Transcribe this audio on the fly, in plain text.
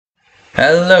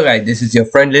Hello guys, this is your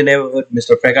friendly neighborhood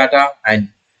Mr. Fregata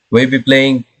and we'll be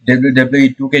playing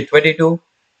WWE2K22.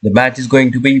 The match is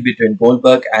going to be between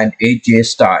Goldberg and AJ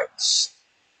Styles.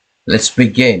 Let's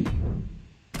begin.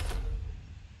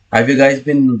 Have you guys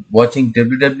been watching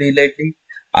WWE lately?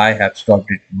 I have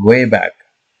stopped it way back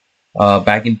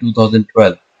in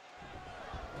 2012.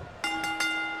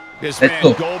 This Let's man go.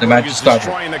 The Goldberg match is is started.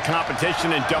 destroying the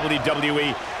competition in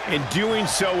WWE and doing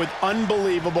so with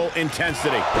unbelievable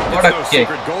intensity. What a kick.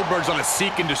 Goldberg's on a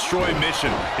seek and destroy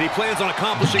mission, and he plans on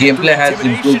accomplishing Gameplay has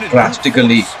improved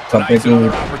drastically compared to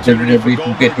WWE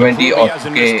 2K20 or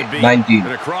 2K19.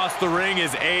 And across the ring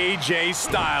is AJ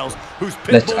Styles, whose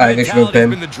Let's pitbull Irish whip mentality has him.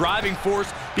 been the driving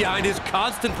force behind his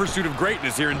constant pursuit of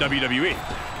greatness here in WWE.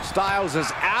 Styles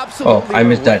is absolutely I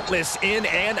missed that. relentless in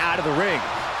and out of the ring.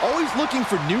 Always looking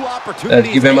for new opportunities.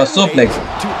 Let's give him a and suplex.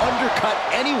 ways to undercut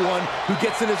anyone who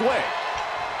gets in his way.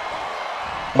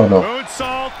 Oh no.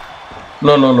 Moonsault.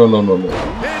 No. Into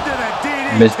the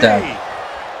DDT. Missed that.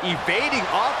 Evading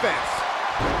offense.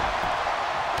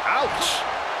 Ouch.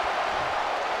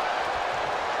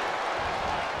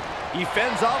 He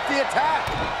fends off the attack.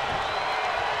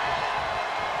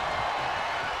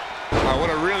 Oh, what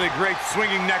a really great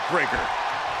swinging neck breaker.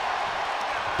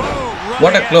 Boom,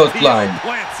 What a running close FTO line.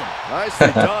 plants him.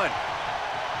 Nicely done.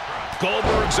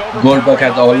 Goldberg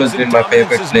has always been my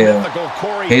favorite player.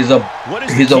 He's a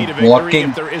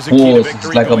walking force.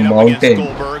 It's like a mountain.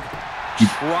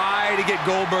 Try to get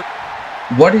Goldberg.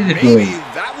 What is he doing?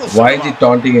 Why is he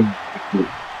taunting him?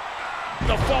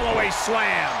 The follow-away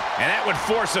slam. And that would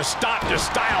force a stop to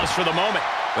Styles for the moment.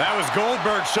 That was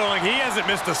Goldberg showing he hasn't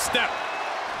missed a step.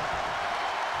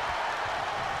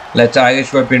 Let's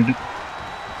Irish whip into.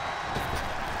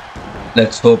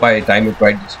 Let's hope I time it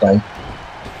right this time.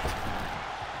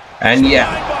 And yeah,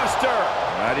 Buster.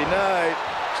 Nighty night.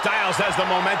 Styles has the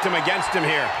momentum against him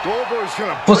here. Goldberg's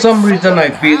gonna for break some reason someone I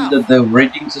in feel half. that the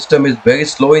rating system is very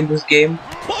slow in this game.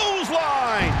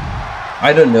 Clothesline.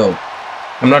 I don't know.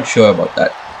 I'm not sure about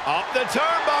that. Up the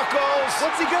turnbuckles.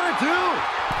 What's he gonna do?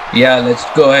 Yeah, let's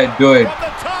go ahead, do it. From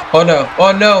the top. Oh no,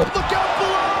 oh no. Look out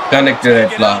below. Connected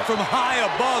at Get out last. from high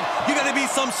above. You gotta be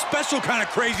some special kind of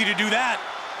crazy to do that.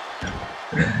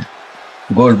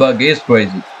 Goldberg is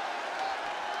crazy.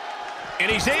 And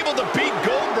he's able to beat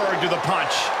Goldberg to the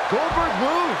punch. Goldberg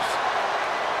moves.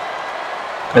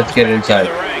 Let's get Back inside.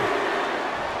 into the ring.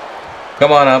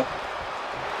 Come on up.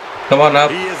 Come on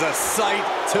up. He is a sight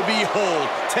to behold.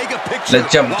 Take a picture.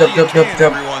 Let's jump, while jump, you jump, jump, can,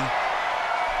 jump. everyone.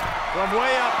 From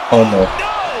way up. Oh no.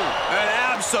 No! An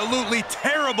absolutely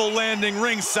terrible landing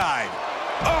ringside.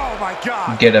 Oh my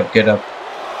God. Get up, get up.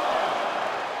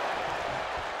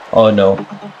 Oh no.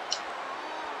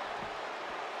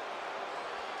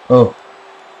 Oh.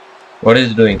 What is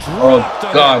he doing? Oh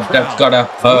god, that's gotta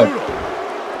hurt.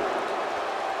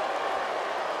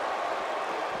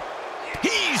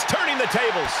 He's turning the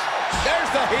tables. There's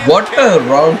the heel What kick. a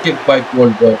round kick by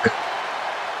Goldberg.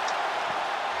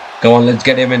 Come on, let's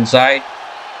get him inside.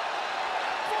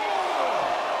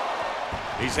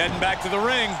 He's heading back to the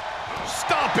ring.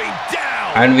 Stomping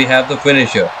down. And we have the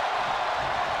finisher.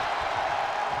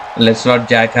 Let's not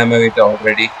jackhammer it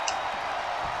already.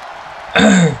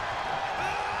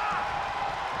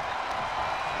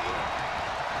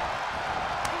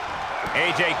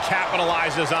 AJ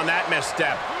capitalizes on that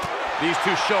misstep. These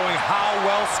two showing how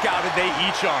well scouted they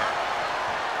each are.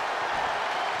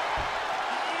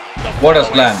 What a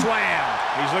slam. Slam.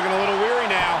 He's looking a little weary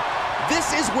now.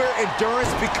 This is where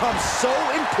endurance becomes so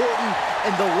important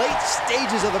in the late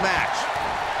stages of the match.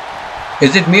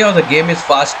 Is it me or the game is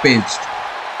fast paced?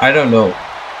 I don't know.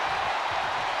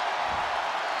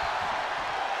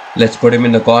 Let's put him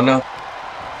in the corner.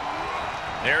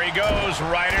 There he goes,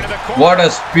 right into the corner. What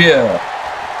a spear.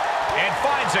 And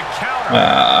finds a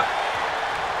counter.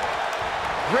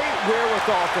 Great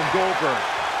wherewithal from Goldberg.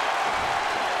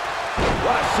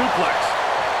 What a suplex.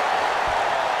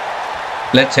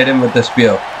 Let's hit him with the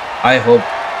spear. I hope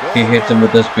he hits him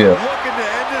with the spear. Looking to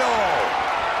end it all.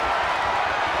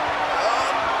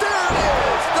 There it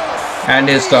is. And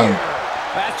he's done.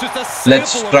 That's just a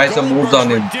Let's sample of try some moves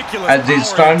on him. Goldberg's ridiculous As he's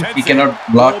power stunned, and he intensity.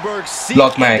 cannot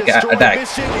block my and destroy attack.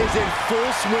 mission is in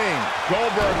full swing.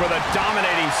 Goldberg with a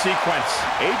dominating sequence.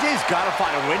 AJ's got to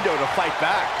find a window to fight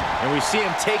back. And we see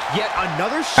him take yet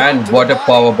another shot And to what the a body.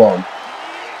 power bomb.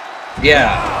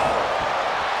 Yeah.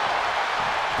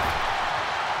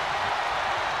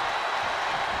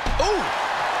 Ooh,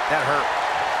 that hurt.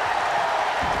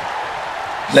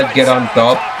 Let's get on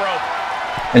top rope.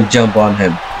 and jump on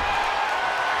him.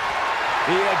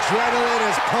 The adrenaline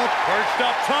is pumped. Perched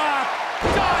up top.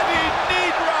 Diving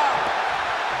knee drop.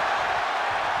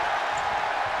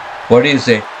 What do you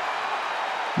say?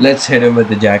 Let's hit him with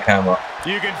the jackhammer.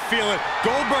 You can feel it.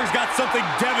 Goldberg's got something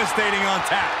devastating on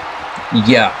tap.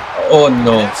 Yeah. Oh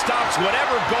no. That stops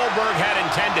whatever Goldberg had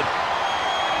intended.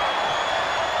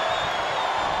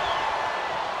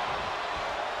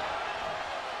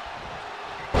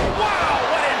 Wow,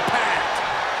 what impact!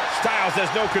 Styles has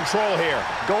no control here.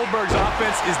 Goldberg's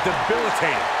offense is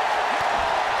debilitating.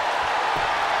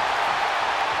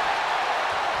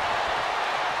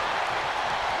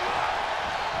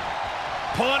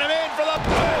 Pulling him in for the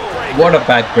backbreaker. What a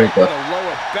backbreaker. What a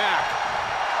lower back.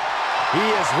 He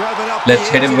is revving up. Let's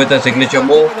hit him with a signature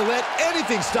move. Let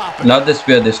anything stop him. Not the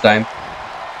spear this time.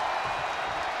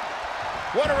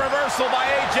 What a reversal by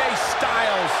AJ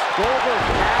Styles. Goldberg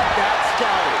had that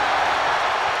scouted.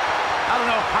 I don't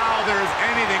know how there is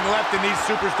anything left in these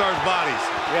superstars' bodies.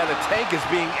 Yeah, the tank is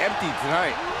being emptied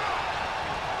tonight.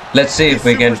 Let's see if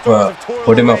we can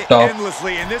put him up top.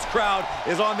 Endlessly, and this crowd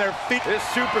is on their feet. This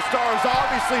superstar is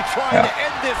obviously trying to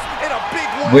end this in a big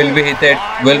way. Will we hit it?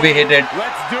 Will we hit it?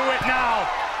 Let's do it now.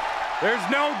 There's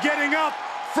no getting up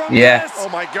from Yeah. this. Oh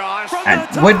my gosh. From And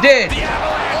the top. we did. The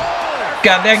avalanche.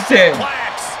 Connected.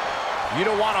 You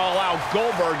don't want to allow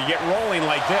Goldberg to get rolling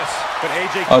like this. But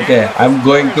AJ Okay, I'm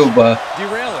going to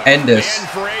derail it. end The this. end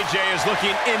for AJ is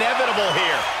looking inevitable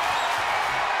here.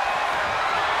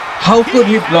 How could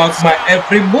he block my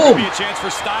every move? Be a chance for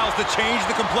Styles to change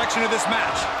the complexion of this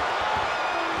match.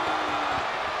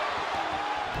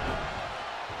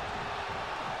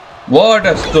 What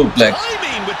a suplex.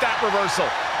 Timing with that reversal.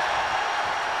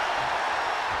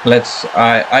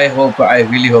 I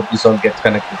really hope this one gets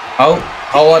connected. How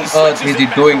on earth is he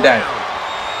doing that?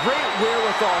 Great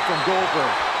wherewithal from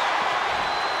Goldberg.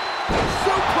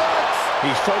 Suplex.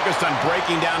 He's focused on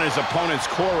breaking down his opponent's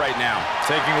core right now.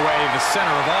 Taking away the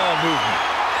center of all movement.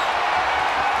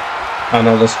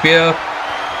 Another spear.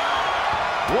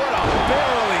 What a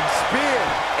barreling spear.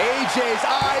 AJ's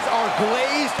eyes are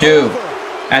glazed Two. over.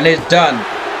 And it's done. An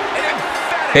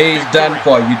emphatic He's victory. done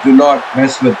for. You do not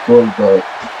mess with Goldberg.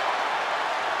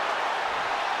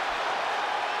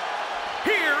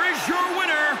 Here is your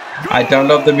winner. I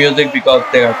turned off the music because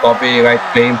there are copyright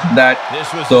claims in that.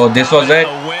 So this was it.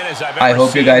 I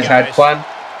hope you guys had fun.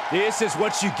 This is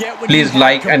what you get when Please you have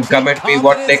like and complete comment me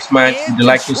what confidence next match and you'd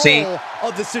like to see. control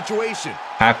of the situation.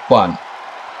 Have fun.